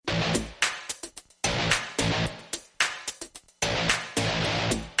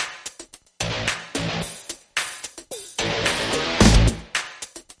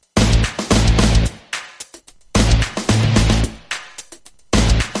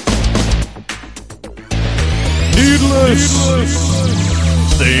Things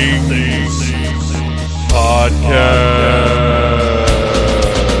Podcast.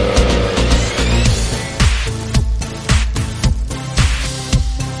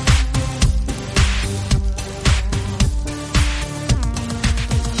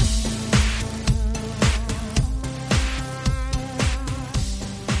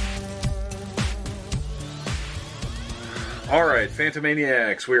 Alright,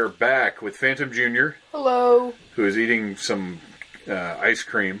 Phantomaniacs, we are back with Phantom Jr. Hello. Who is eating some ice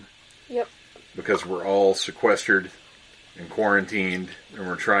cream. Yep. Because we're all sequestered and quarantined, and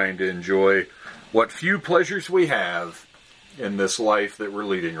we're trying to enjoy what few pleasures we have in this life that we're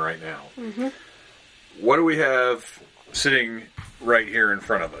leading right now. Mm-hmm. What do we have sitting right here in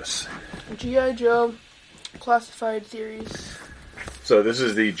front of us? G.I. Joe Classified Series. So this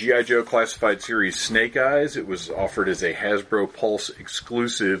is the G.I. Joe Classified Series Snake Eyes. It was offered as a Hasbro Pulse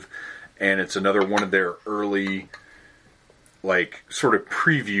exclusive, and it's another one of their early, like, sort of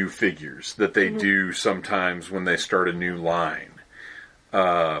preview figures that they do sometimes when they start a new line.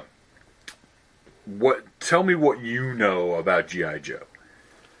 Tell me what you know about G.I. Joe.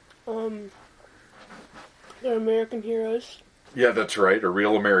 They're American heroes. Yeah, that's right. A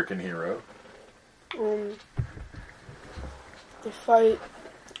real American hero. They fight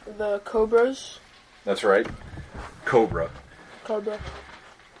the Cobras. That's right. Cobra.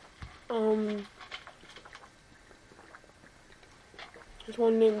 There's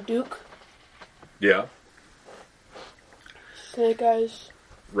one named Duke. Yeah. Snake Eyes.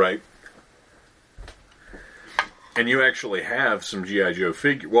 Right. And you actually have some G.I. Joe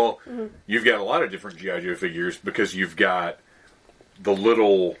figures. Well, you've got a lot of different G.I. Joe figures because you've got the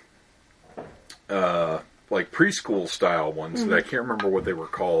little, like preschool style ones that I can't remember what they were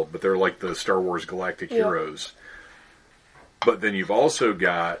called, but they're like the Star Wars Galactic Heroes. But then you've also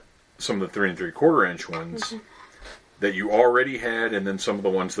got some of the 3 3/4 inch ones that you already had, and then some of the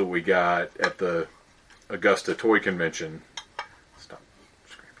ones that we got at the Augusta Toy Convention. Stop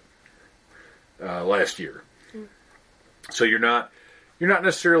screaming. Last year. So you're not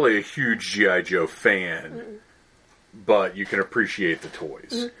necessarily a huge G.I. Joe fan, but you can appreciate the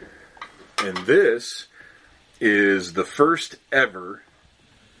toys. And this is the first ever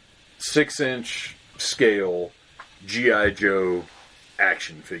 6-inch scale G.I. Joe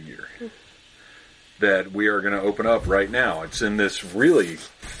action figure that we are going to open up right now. It's in this really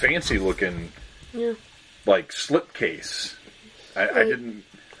fancy looking like slipcase. I didn't...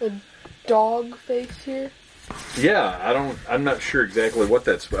 A dog face here. Yeah, I'm not sure exactly what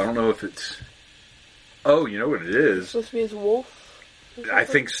that's, but I don't know if it's... Oh, you know what it is? It's supposed to be his wolf? I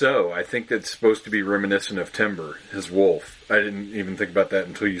think so. I think that's supposed to be reminiscent of Timber, his wolf. I didn't even think about that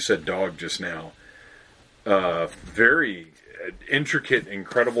until you said dog just now. Very intricate,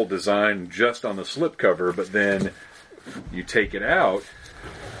 incredible design just on the slipcover, but then you take it out.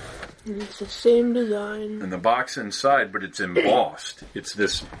 And it's the same design. And the box inside, but it's embossed. It's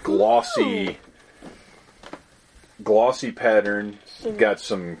this glossy pattern. Got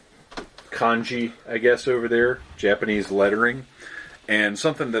some kanji, I guess, over there. Japanese lettering. And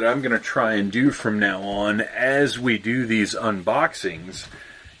something that I'm going to try and do from now on as we do these unboxings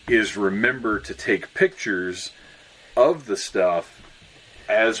is remember to take pictures of the stuff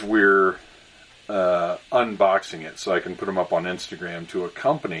as we're unboxing it so I can put them up on Instagram to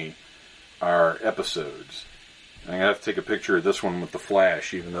accompany our episodes. I'm going to have to take a picture of this one with the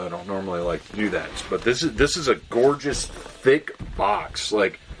flash, even though I don't normally like to do that. But this is a gorgeous, thick box,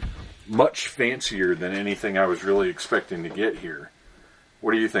 like much fancier than anything I was really expecting to get here.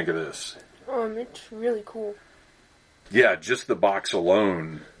 What do you think of this? It's really cool. Yeah, just the box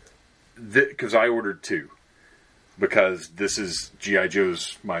alone. Because I ordered 2. Because this is G.I.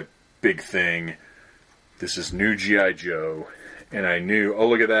 Joe's my big thing. This is new G.I. Joe. And I knew, oh,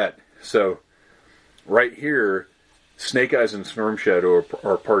 look at that. So, right here, Snake Eyes and Storm Shadow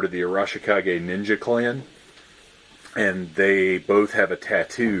are part of the Arashikage Ninja Clan. And they both have a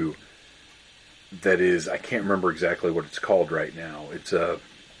tattoo that is, I can't remember exactly what it's called right now. It's a,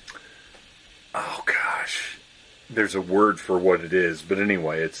 oh gosh, there's a word for what it is. But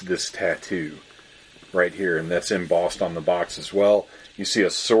anyway, it's this tattoo right here, and that's embossed on the box as well. You see a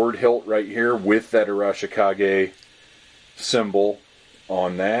sword hilt right here with that Arashikage symbol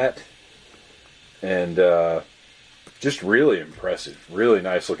on that. And just really impressive. Really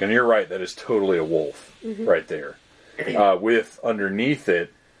nice looking. And you're right, that is totally a wolf right there. With underneath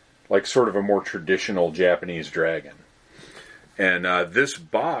it, like sort of a more traditional Japanese dragon. And this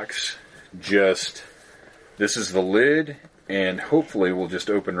box this is the lid, and hopefully will just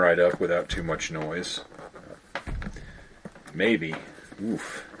open right up without too much noise. Maybe.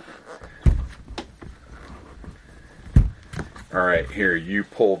 Oof. Alright, here, you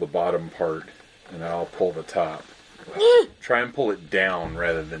pull the bottom part, and I'll pull the top. Try and pull it down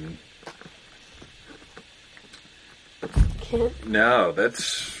rather than... Can't. No,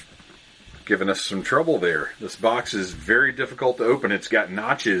 that's giving us some trouble there. This box is very difficult to open. It's got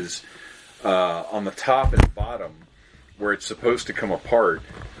notches on the top and bottom where it's supposed to come apart.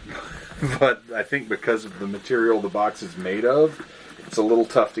 But I think because of the material the box is made of, it's a little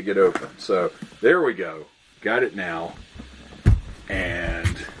tough to get open. So, there we go. Got it now.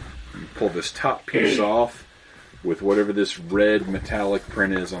 And pull this top piece off with whatever this red metallic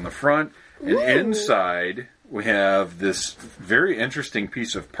print is on the front. And inside, we have this very interesting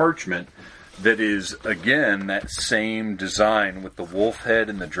piece of parchment that is, again, that same design with the wolf head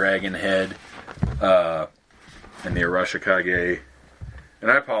and the dragon head and the Arashikage. And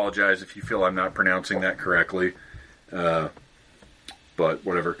I apologize if you feel I'm not pronouncing that correctly. But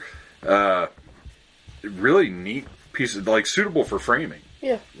whatever. Really neat piece of, like, suitable for framing.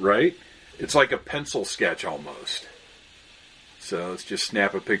 Yeah. Right? It's like a pencil sketch almost. So let's just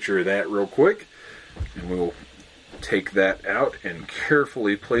snap a picture of that real quick. And we'll take that out and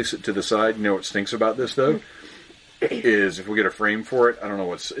carefully place it to the side. You know what stinks about this, though? Is if we get a frame for it, I don't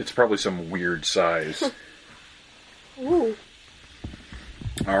know, it's probably some weird size. Ooh.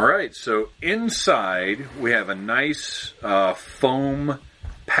 Alright, so inside we have a nice foam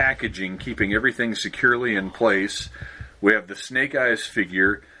packaging keeping everything securely in place. We have the Snake Eyes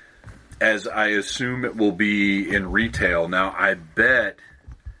figure, as I assume it will be in retail. Now, I bet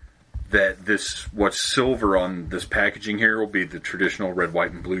that what's silver on this packaging here will be the traditional red,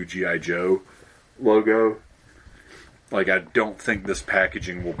 white, and blue G.I. Joe logo. Like, I don't think this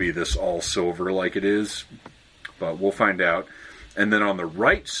packaging will be this all silver like it is, but we'll find out. And then on the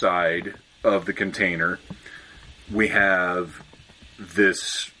right side of the container, we have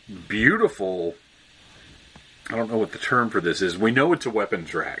this beautiful, I don't know what the term for this is. We know it's a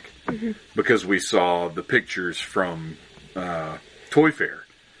weapons rack because we saw the pictures from Toy Fair.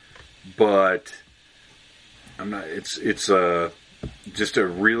 But I'm not. It's just a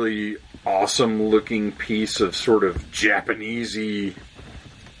really awesome looking piece of sort of Japanesey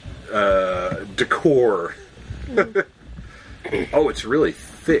decor. Oh, it's really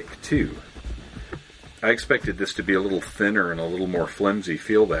thick too. I expected this to be a little thinner and a little more flimsy.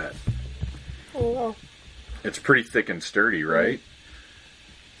 Feel that? Oh wow. It's pretty thick and sturdy, right?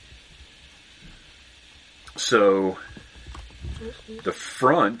 So the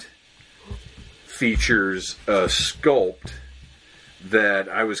front features a sculpt that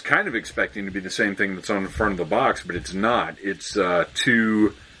I was kind of expecting to be the same thing that's on the front of the box, but it's not. It's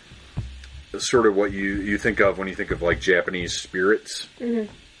two sort of what you think of when you think of like Japanese spirits in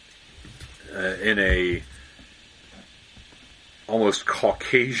a almost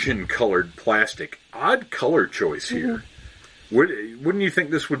Caucasian colored plastic. Odd color choice here. Wouldn't you think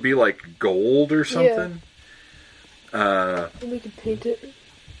this would be like gold or something? And we could paint it.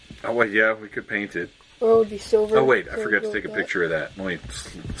 Oh, wait, yeah, we could paint it. Or it would be silver. Oh, wait, I forgot to take a picture of that. Let me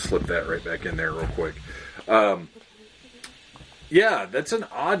slip that right back in there real quick. Yeah, that's an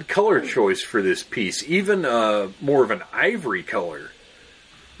odd color choice for this piece. Even more of an ivory color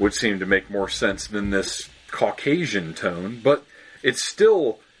would seem to make more sense than this Caucasian tone. But it's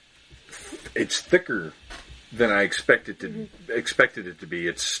still, it's thicker than I expected it to be.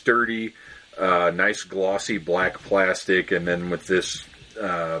 It's sturdy, nice glossy black plastic, and then with this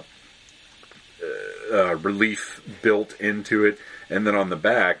relief built into it, and then on the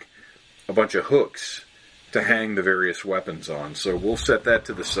back a bunch of hooks to hang the various weapons on. So we'll set that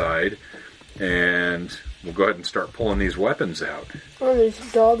to the side and we'll go ahead and start pulling these weapons out. Oh, there's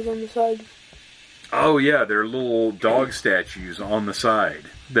dogs on the side. Oh yeah, they're little dog statues on the side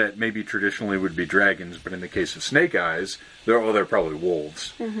that maybe traditionally would be dragons, but in the case of Snake Eyes, they're probably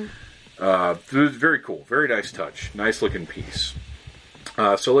wolves. So it's very cool, very nice touch, nice looking piece.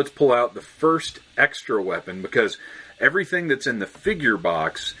 So let's pull out the first extra weapon, because everything that's in the figure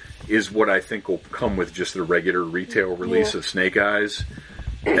box is what I think will come with just the regular retail release of Snake Eyes.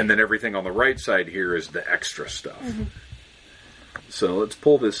 And then everything on the right side here is the extra stuff. So let's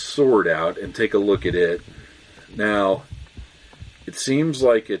pull this sword out and take a look at it. Now, it seems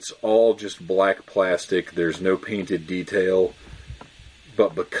like it's all just black plastic. There's no painted detail.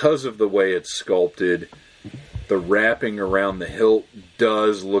 But because of the way it's sculpted, the wrapping around the hilt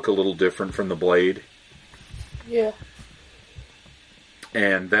does look a little different from the blade. Yeah.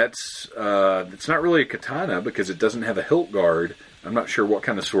 And that's it's not really a katana because it doesn't have a hilt guard. I'm not sure what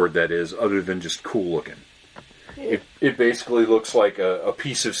kind of sword that is other than just cool looking. Yeah. It basically looks like a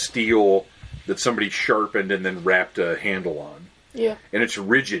piece of steel that somebody sharpened and then wrapped a handle on. Yeah. And it's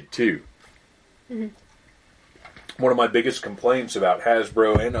rigid too. one of my biggest complaints about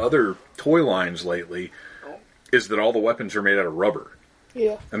Hasbro and other toy lines lately is that all the weapons are made out of rubber.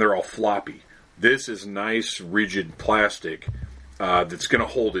 Yeah. And they're all floppy. This is nice, rigid plastic that's going to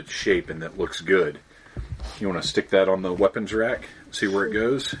hold its shape and that looks good. You want to stick that on the weapons rack? See where it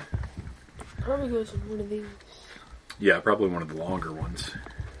goes? Probably goes in one of these. Yeah, probably one of the longer ones.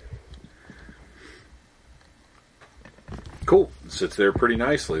 Cool. It sits there pretty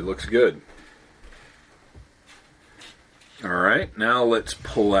nicely. Looks good. Alright, now let's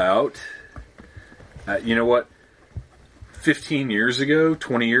pull out... you know what? 15 years ago,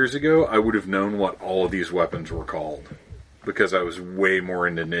 20 years ago, I would have known what all of these weapons were called. Because I was way more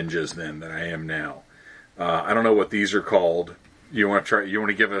into ninjas then than I am now. I don't know what these are called. You want to try? You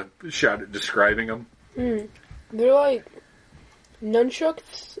want to give a shot at describing them? They're like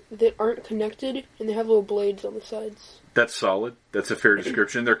nunchucks that aren't connected, and they have little blades on the sides. That's solid. That's a fair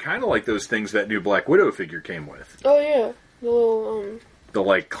description. They're kind of like those things that new Black Widow figure came with. Oh yeah, the little The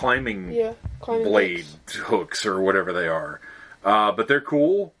like climbing blade hooks or whatever they are. But they're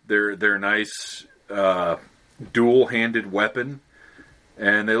cool. They're nice dual-handed weapon.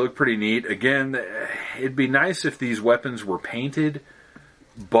 And they look pretty neat. Again, it'd be nice if these weapons were painted,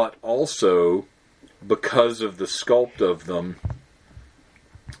 but also, because of the sculpt of them,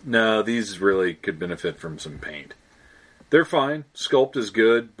 no, these really could benefit from some paint. They're fine. Sculpt is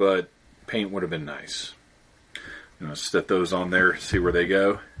good, but paint would have been nice. I'm going to set those on there, see where they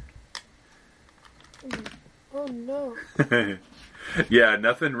go. Oh no. Yeah,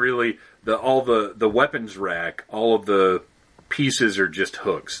 nothing really. All the weapons rack, all of the pieces are just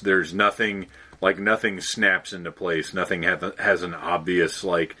hooks. There's nothing snaps into place. Nothing has an obvious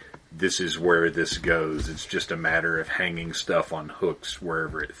this is where this goes. It's just a matter of hanging stuff on hooks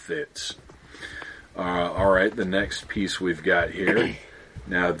wherever it fits. All right, the next piece we've got here.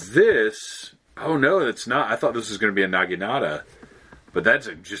 Now this, oh no, it's not. I thought this was going to be a Naginata, but that's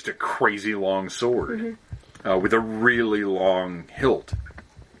just a crazy long sword with a really long hilt.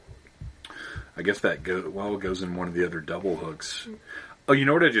 I guess that goes in one of the other double hooks. Oh, you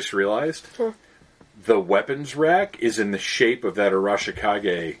know what I just realized? Huh. The weapons rack is in the shape of that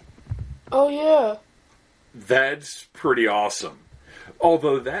Arashikage. Oh, yeah. That's pretty awesome.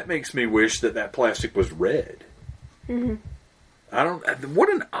 Although that makes me wish that plastic was red. What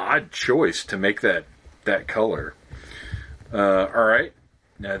an odd choice to make that color. Alright.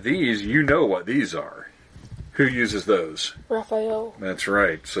 Now these, you know what these are. Who uses those? Raphael. That's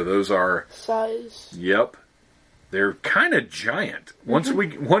right. So those are... Size. Yep. They're kind of giant. Once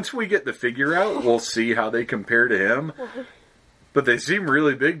we get the figure out, we'll see how they compare to him. But they seem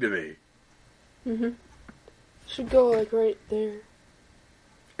really big to me. Should go right there.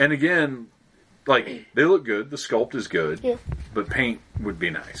 And again, they look good. The sculpt is good. Yeah. But paint would be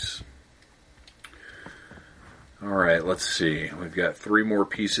nice. All right, let's see. We've got 3 more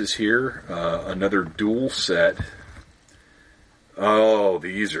pieces here. Another dual set. Oh,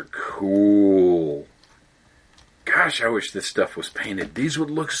 these are cool. Gosh, I wish this stuff was painted. These would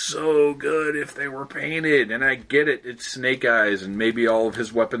look so good if they were painted. And I get it. It's Snake Eyes, and maybe all of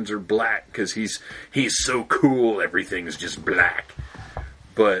his weapons are black because he's so cool. Everything's just black.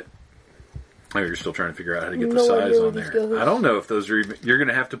 But you're still trying to figure out how to get the size on there. I don't know if those are even... You're going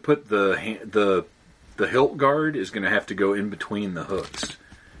to have to put the hilt guard is going to have to go in between the hooks.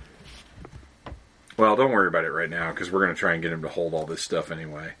 Well, don't worry about it right now, because we're going to try and get him to hold all this stuff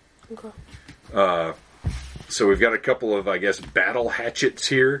anyway. Okay. So we've got a couple of, I guess, battle hatchets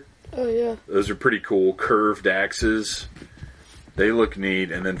here. Oh, yeah. Those are pretty cool. Curved axes. They look neat.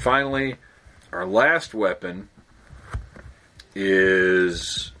 And then finally, our last weapon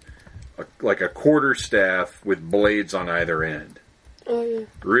is like a quarterstaff with blades on either end. Oh, yeah.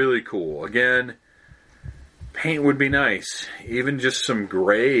 Really cool. Again... Paint would be nice. Even just some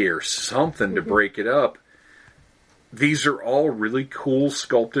gray or something to break it up. These are all really cool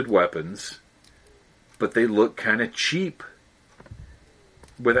sculpted weapons, but they look kind of cheap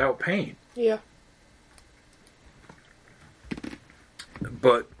without paint. Yeah.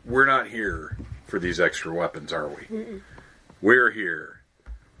 But we're not here for these extra weapons, are we? We're here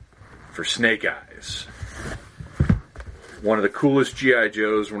for Snake Eyes. One of the coolest G.I.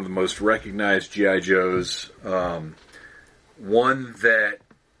 Joes, one of the most recognized G.I. Joes. One that,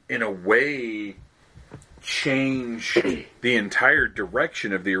 in a way, changed the entire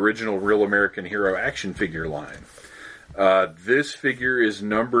direction of the original Real American Hero action figure line. This figure is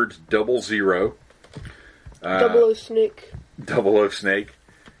numbered 00. 00 Snake. 00 Snake.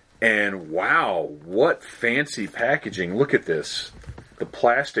 And wow, what fancy packaging. Look at this. The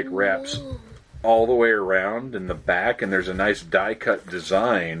plastic wraps all the way around in the back, and there's a nice die-cut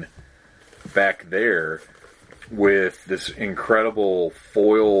design back there. with this incredible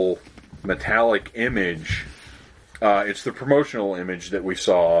foil metallic image. It's the promotional image that we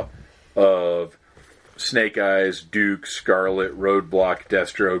saw of Snake Eyes, Duke, Scarlet, Roadblock,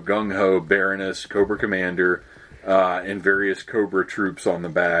 Destro, Gung Ho, Baroness, Cobra Commander, and various Cobra troops on the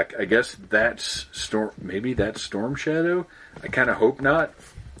back. I guess that's maybe that's Storm Shadow? I kind of hope not,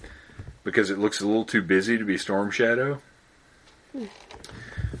 because it looks a little too busy to be Storm Shadow. Looks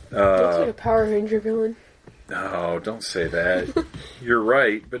like a Power Ranger villain. No, don't say that. You're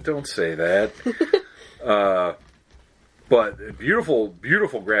right, but don't say that. But beautiful,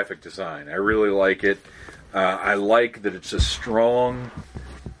 beautiful graphic design. I really like it. I like that it's a strong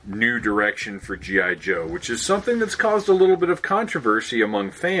new direction for G.I. Joe, which is something that's caused a little bit of controversy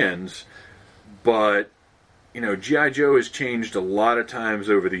among fans. But, you know, G.I. Joe has changed a lot of times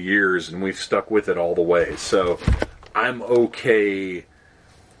over the years, and we've stuck with it all the way. So I'm okay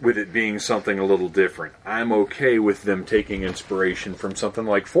with it being something a little different. I'm okay with them taking inspiration from something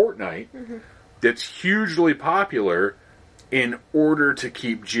like Fortnite that's hugely popular in order to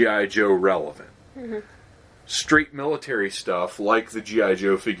keep G.I. Joe relevant. Straight military stuff, like the G.I.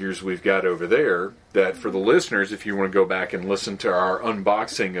 Joe figures we've got over there, that for the listeners, if you want to go back and listen to our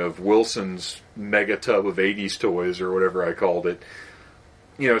unboxing of Wilson's mega tub of 80s toys, or whatever I called it,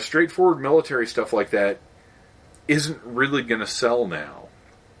 you know, straightforward military stuff like that isn't really going to sell now.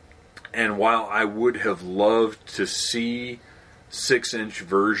 And while I would have loved to see 6-inch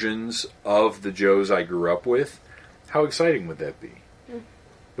versions of the Joes I grew up with, how exciting would that be?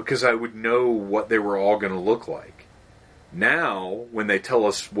 Because I would know what they were all going to look like. Now, when they tell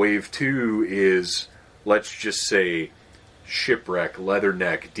us Wave 2 is, let's just say, Shipwreck,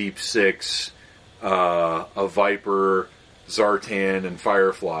 Leatherneck, Deep Six, a Viper, Zartan, and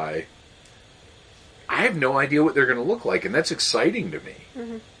Firefly, I have no idea what they're going to look like, and that's exciting to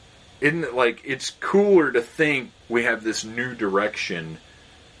me. Isn't it like, it's cooler to think we have this new direction,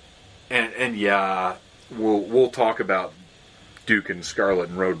 and yeah, we'll talk about Duke and Scarlet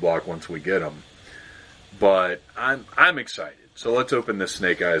and Roadblock once we get them. But I'm excited. So let's open this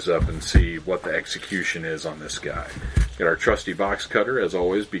Snake Eyes up and see what the execution is on this guy. Got our trusty box cutter. As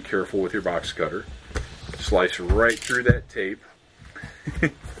always, be careful with your box cutter. Slice right through that tape.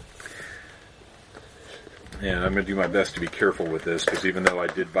 And I'm going to do my best to be careful with this, because even though I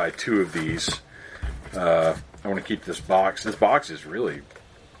did buy 2 of these, I want to keep this box. This box is really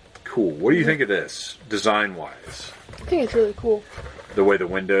cool. What do you think of this, design-wise? I think it's really cool. The way the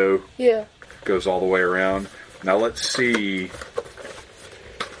window Yeah. goes all the way around. Now let's see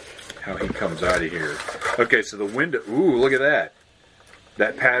how he comes out of here. Okay, so the window... Ooh, look at that.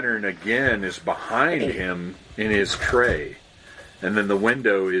 That pattern, again, is behind him in his tray. And then the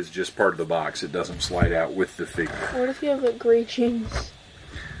window is just part of the box. It doesn't slide out with the figure. What if you have, like, gray jeans?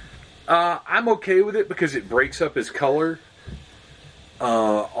 I'm okay with it because it breaks up his color.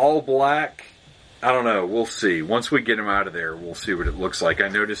 All black... I don't know. We'll see. Once we get him out of there, we'll see what it looks like. I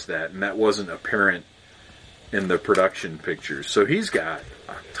noticed that, and that wasn't apparent in the production pictures. So he's got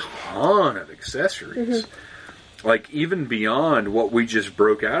a ton of accessories. Like, even beyond what we just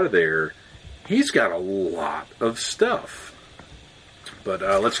broke out of there, he's got a lot of stuff. But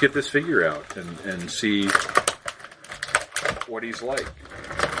let's get this figure out and see what he's like.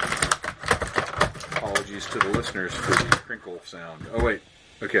 Apologies to the listeners for the crinkle sound. Oh, wait.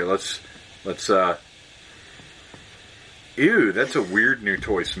 Okay, let's ew, that's a weird new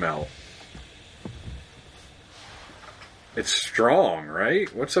toy smell. It's strong,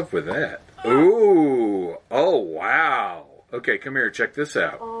 right? What's up with that? Ooh, oh wow. Okay, come here, check this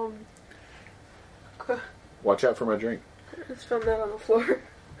out. Watch out for my drink. I just found that on the floor.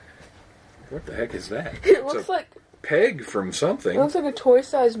 What the heck is that? It looks like peg from something. It looks like a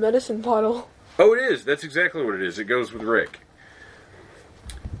toy-sized medicine bottle. Oh, it is. That's exactly what it is. It goes with Rick.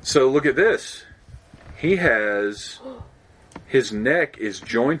 So look at this. He has... His neck is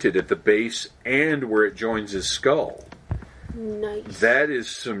jointed at the base and where it joins his skull. Nice. That is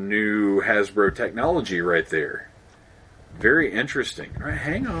some new Hasbro technology right there. Very interesting. All right,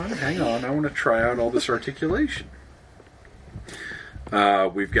 hang on. I want to try out all this articulation.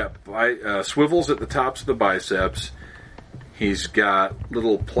 We've got swivels at the tops of the biceps. He's got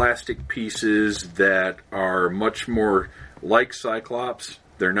little plastic pieces that are much more like Cyclops.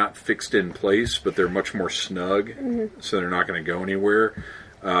 They're not fixed in place, but they're much more snug, so they're not going to go anywhere.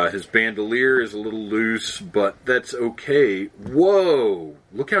 His bandolier is a little loose, but that's okay. Whoa!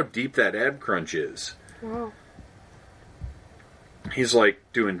 Look how deep that ab crunch is. Wow. He's like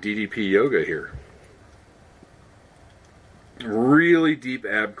doing DDP yoga here. Really deep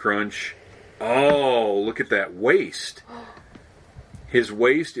ab crunch. Oh, look at that waist. His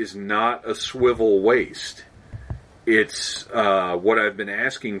waist is not a swivel waist. It's what I've been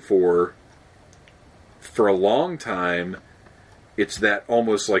asking for a long time. It's that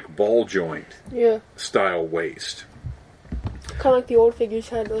almost like ball joint style waist. Kind of like the old figures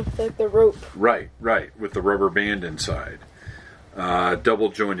had, like the rope. Right, with the rubber band inside. Double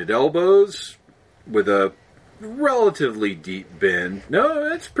jointed elbows with a relatively deep bend. No,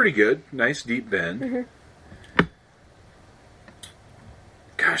 that's pretty good. Nice deep bend. Mm-hmm.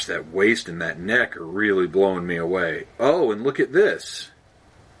 Gosh, that waist and that neck are really blowing me away. Oh, and look at this.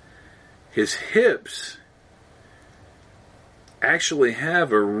 His hips actually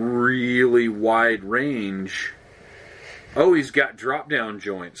have a really wide range. Oh, he's got drop-down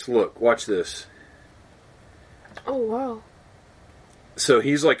joints. Look, watch this. Oh, wow. So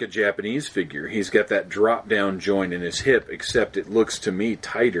he's like a Japanese figure. He's got that drop-down joint in his hip, except it looks to me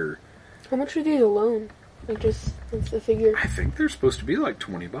tighter. How much are these alone? Like, just the figure? I think they're supposed to be like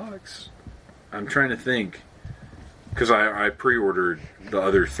 $20. I'm trying to think. Because I pre-ordered the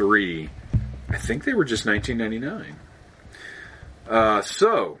other three. I think they were just $19.99.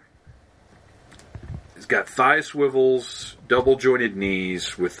 So, he's got thigh swivels, double jointed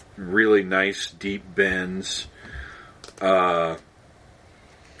knees with really nice deep bends. Let's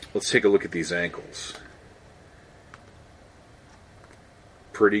take a look at these ankles.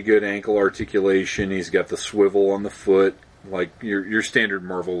 Pretty good ankle articulation. He's got the swivel on the foot, like your standard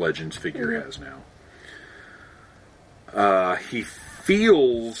Marvel Legends figure has now. He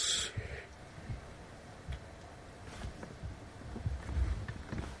feels...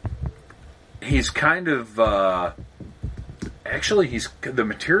 He's kind of... actually, the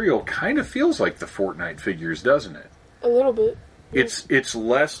material kind of feels like the Fortnite figures, doesn't it? A little bit. It's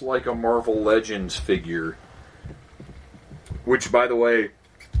less like a Marvel Legends figure, which, by the way,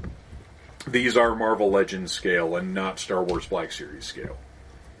 these are Marvel Legends scale and not Star Wars Black Series scale.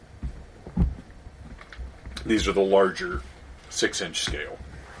 These are the larger 6-inch scale.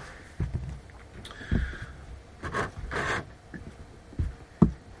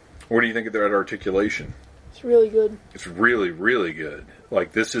 What do you think of that articulation? It's really good. It's really, really good.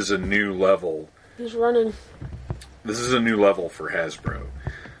 Like, this is a new level. He's running. This is a new level for Hasbro.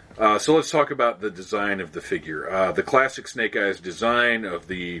 So let's talk about the design of the figure. The classic Snake Eyes design of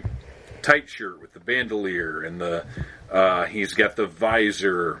the tight shirt with the bandolier, and he's got the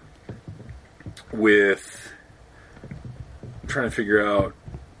visor with... I'm trying to figure out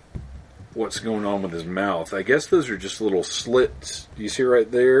what's going on with his mouth. I guess those are just little slits. Do you see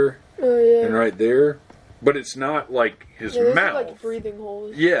right there? Oh, yeah. And right there? But it's not like his those mouth. are like breathing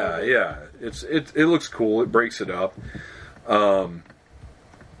holes. Yeah. It looks cool. It breaks it up. And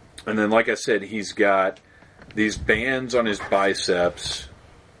then, like I said, he's got these bands on his biceps.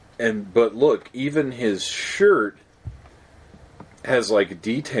 But look, even his shirt has like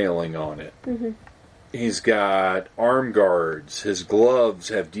detailing on it. Mm-hmm. He's got arm guards. His gloves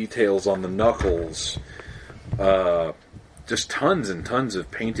have details on the knuckles. Just tons and tons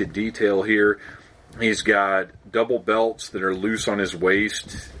of painted detail here. He's got double belts that are loose on his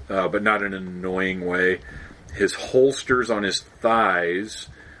waist, but not in an annoying way. His holsters on his thighs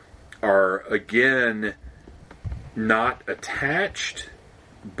are, again, not attached,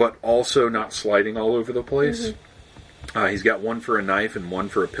 but also not sliding all over the place. Mm-hmm. He's got one for a knife and one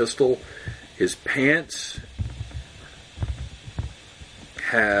for a pistol. His pants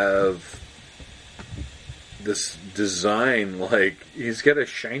have this design, like, he's got a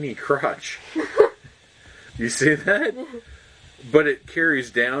shiny crotch. You see that? But it carries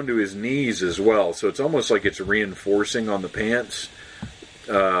down to his knees as well, so it's almost like it's reinforcing on the pants.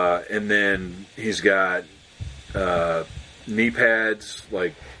 And then he's got knee pads,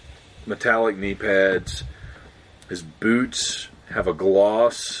 like metallic knee pads. His boots have a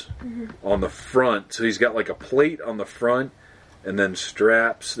gloss on the front, so he's got like a plate on the front and then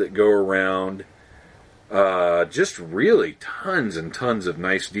straps that go around. Just really tons and tons of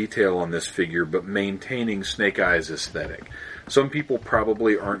nice detail on this figure, but maintaining Snake Eyes aesthetic. Some people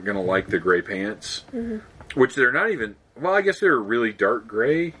probably aren't going to like the gray pants, which they're not even... Well, I guess they're really dark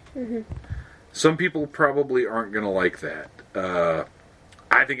gray. Mm-hmm. Some people probably aren't going to like that.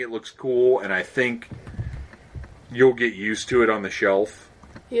 I think it looks cool, and I think you'll get used to it on the shelf.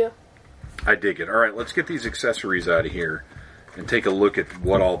 Yeah. I dig it. All right, let's get these accessories out of here and take a look at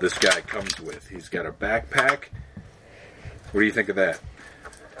what all this guy comes with. He's got a backpack. What do you think of that?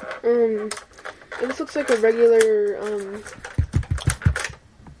 This looks like a regular,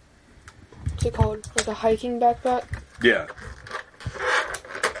 what's it called? Like a hiking backpack? Yeah.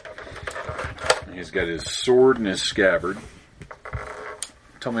 And he's got his sword and his scabbard.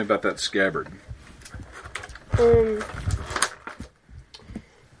 Tell me about that scabbard.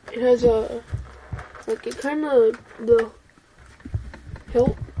 It has Like, it kind of, the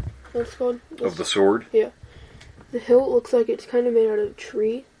hilt, that's called? Of the sword? Yeah. The hilt looks like it's kind of made out of a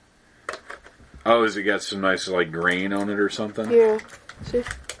tree. Oh, has it got some nice, like, grain on it or something? Yeah. See?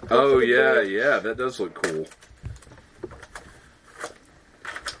 Oh, like yeah, that does look cool.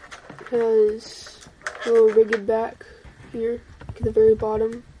 It has a little rigged back here at the very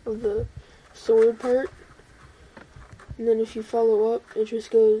bottom of the sword part. And then if you follow up, it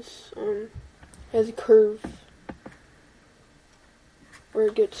just goes, has a curve where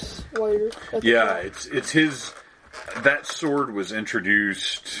it gets wider. Yeah, it's his. That sword was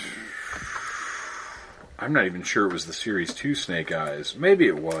introduced. I'm not even sure it was the Series 2 Snake Eyes. Maybe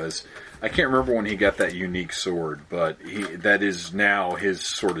it was. I can't remember when he got that unique sword, but that is now his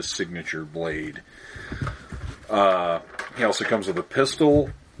sort of signature blade. He also comes with a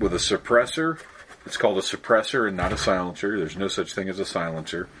pistol with a suppressor. It's called a suppressor and not a silencer. There's no such thing as a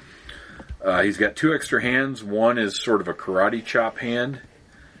silencer. He's got 2 extra hands. One is sort of a karate chop hand,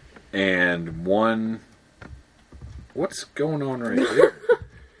 and one... What's going on right there?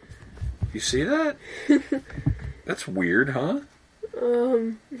 You see that? That's weird, huh?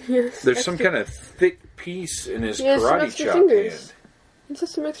 Yes. There's some kind of thick piece in his some karate extra chop fingers. hand. It's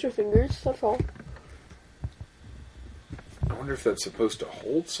just some extra fingers, that's all. I wonder if that's supposed to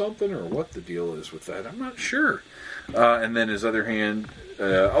hold something or what the deal is with that. I'm not sure. And then his other hand...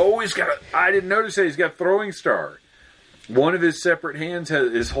 he's got I didn't notice that he's got a throwing star. One of his separate hands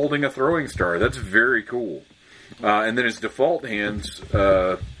is holding a throwing star. That's very cool. And then his default hands,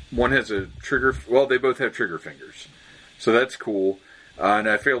 one has a trigger... Well, they both have trigger fingers. So that's cool. And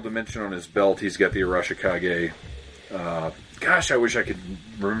I failed to mention on his belt, he's got the Arashikage. Gosh, I wish I could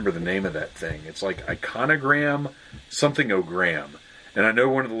remember the name of that thing. It's like Iconogram something-o-gram. And I know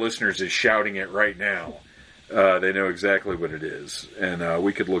one of the listeners is shouting it right now. They know exactly what it is. And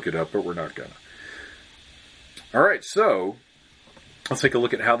we could look it up, but we're not going to. All right, so let's take a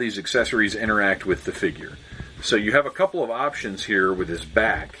look at how these accessories interact with the figure. So you have a couple of options here with his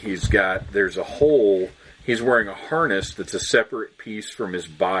back. There's a hole. He's wearing a harness that's a separate piece from his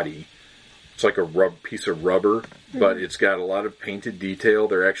body. It's like a piece of rubber, but it's got a lot of painted detail.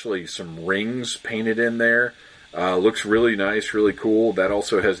 There are actually some rings painted in there. Looks really nice, really cool. That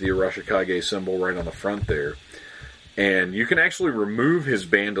also has the Arashikage symbol right on the front there. And you can actually remove his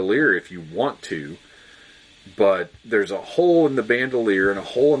bandolier if you want to, but there's a hole in the bandolier and a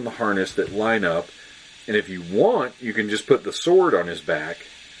hole in the harness that line up. And if you want, you can just put the sword on his back.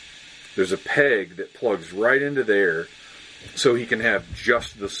 There's a peg that plugs right into there so he can have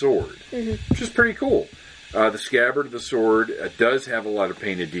just the sword, which is pretty cool. The scabbard of the sword does have a lot of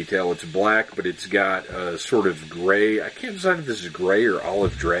painted detail. It's black, but it's got a sort of gray. I can't decide if this is gray or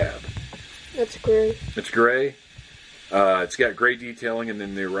olive drab. It's gray. It's gray. It's got gray detailing, and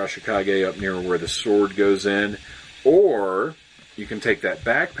then the Arashikage up near where the sword goes in. Or you can take that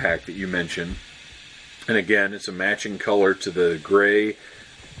backpack that you mentioned, and again, it's a matching color to the gray.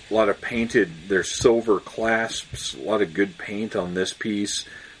 A lot of painted, there's silver clasps, a lot of good paint on this piece.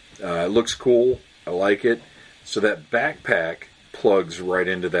 It looks cool. I like it. So that backpack plugs right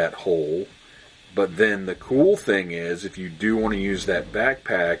into that hole. But then the cool thing is, if you do want to use that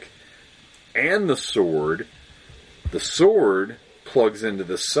backpack and the sword plugs into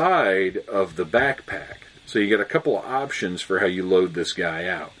the side of the backpack. So you get a couple of options for how you load this guy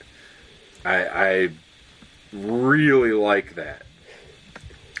out. I really like that.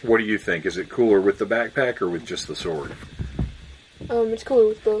 What do you think? Is it cooler with the backpack or with just the sword? It's cooler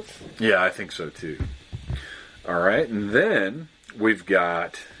with both. Yeah, I think so too. All right, and then we've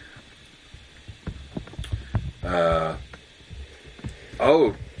got... so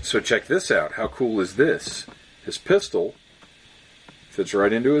check this out. How cool is this? His pistol fits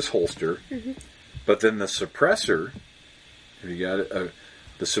right into his holster, but then the suppressor, have you got it?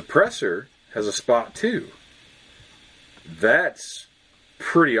 The suppressor has a spot too. That's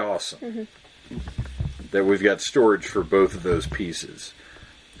pretty awesome. That we've got storage for both of those pieces.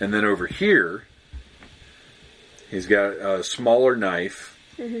 And then over here, he's got a smaller knife,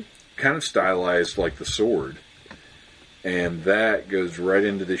 kind of stylized like the sword. And that goes right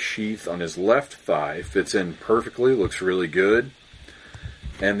into the sheath on his left thigh. Fits in perfectly, looks really good.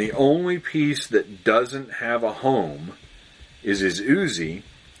 And the only piece that doesn't have a home is his Uzi.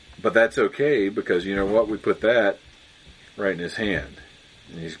 But that's okay, because you know what? We put that right in his hand.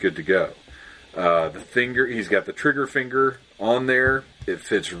 And he's good to go. The finger, he's got the trigger finger on there. It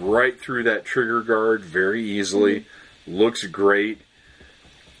fits right through that trigger guard very easily. Looks great.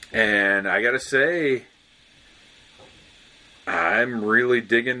 And I gotta say, I'm really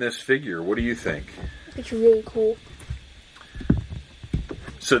digging this figure. What do you think? It's really cool.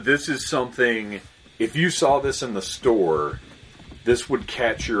 So this is something if you saw this in the store, this would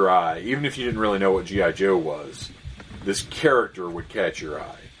catch your eye. Even if you didn't really know what G.I. Joe was, this character would catch your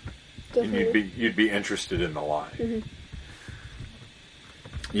eye. Definitely. And you'd be interested in the line. Mm-hmm.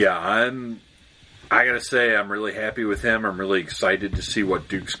 Yeah, I gotta say, I'm really happy with him. I'm really excited to see what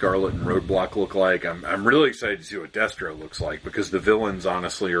Duke Scarlet and Roadblock look like. I'm really excited to see what Destro looks like, because the villains,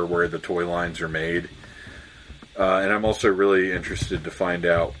 honestly, are where the toy lines are made. And I'm also really interested to find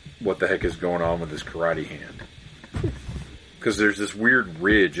out what the heck is going on with his karate hand. Because there's this weird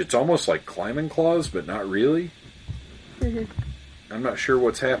ridge. It's almost like climbing claws, but not really. Mm-hmm. I'm not sure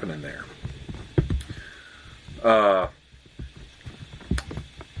what's happening there.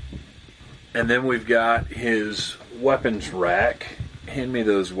 And then we've got his weapons rack. Hand me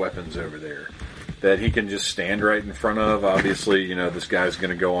those weapons over there that he can just stand right in front of. Obviously, you know, this guy's going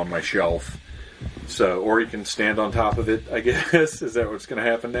to go on my shelf. So, or he can stand on top of it, I guess. Is that what's going to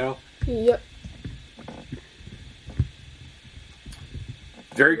happen now? Yep.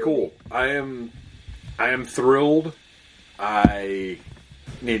 Very cool. I am thrilled. I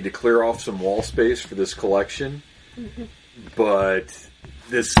need to clear off some wall space for this collection. Mm-hmm. But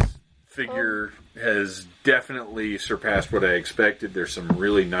this figure has definitely surpassed what I expected. There's some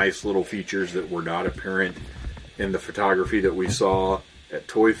really nice little features that were not apparent in the photography that we saw at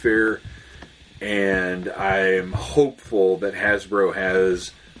Toy Fair. And I'm hopeful that Hasbro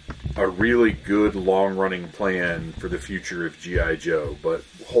has a really good long-running plan for the future of G.I. Joe. But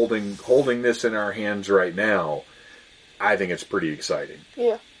holding this in our hands right now, I think it's pretty exciting.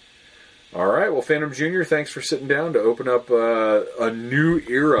 Yeah. All right, well, Phantom Jr., thanks for sitting down to open up a new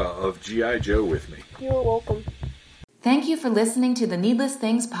era of G.I. Joe with me. You're welcome. Thank you for listening to the Needless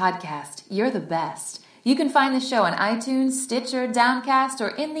Things podcast. You're the best. You can find the show on iTunes, Stitcher, Downcast, or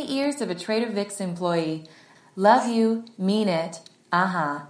in the ears of a Trader Vic's employee. Love you, mean it. Uh-huh.